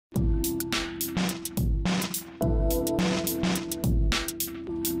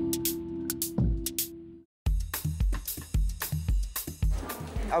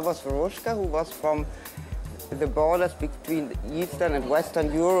I was Veruschka, who was from the borders between Eastern and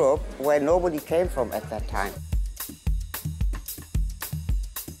Western Europe, where nobody came from at that time.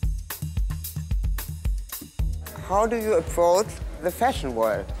 How do you approach the fashion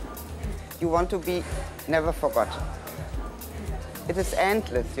world? You want to be never forgotten. It is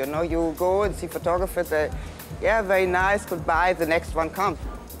endless, you know. You go and see photographers say, yeah, very nice, goodbye, the next one comes.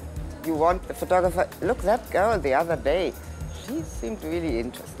 You want the photographer, look, that girl the other day, she seemed really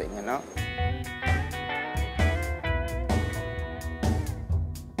interesting, you know.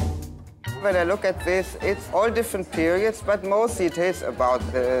 When I look at this, it's all different periods, but mostly it is about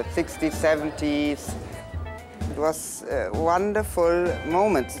the 60s, 70s. It was wonderful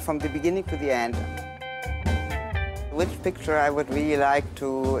moments from the beginning to the end. Which picture I would really like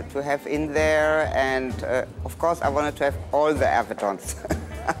to have in there, and of course I wanted to have all the Avedons.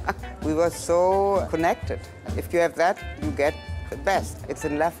 We were so connected. If you have that, you get the best. It's a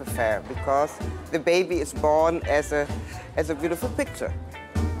love affair because the baby is born as a beautiful picture.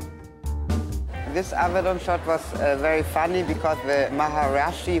 This Avedon shot was very funny because the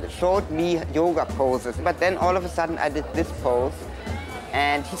Maharishi showed me yoga poses. But then all of a sudden I did this pose.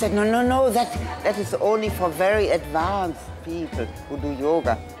 And he said, no, no, no, that is only for very advanced people who do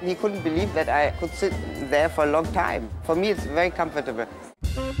yoga. He couldn't believe that I could sit there for a long time. For me, it's very comfortable.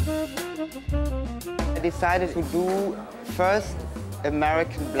 I decided to do first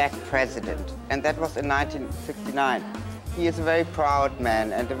American black president, and that was in 1969. He is a very proud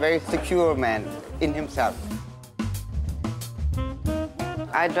man and a very secure man in himself.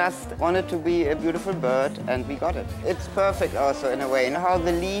 I just wanted to be a beautiful bird, and we got it. It's perfect also in a way. You know how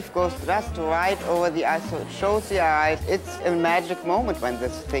the leaf goes just right over the eyes, so it shows the eyes. It's a magic moment when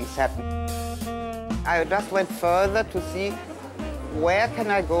these things happen. I just went further to see where can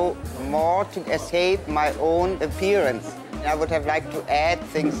I go more to escape my own appearance. I would have liked to add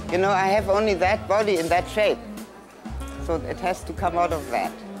things. You know, I have only that body in that shape. So it has to come out of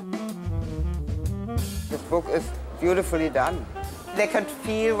that. This book is beautifully done. They can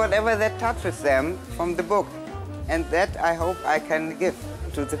feel whatever that touches them from the book. And that I hope I can give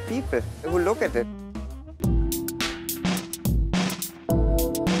to the people who look at it.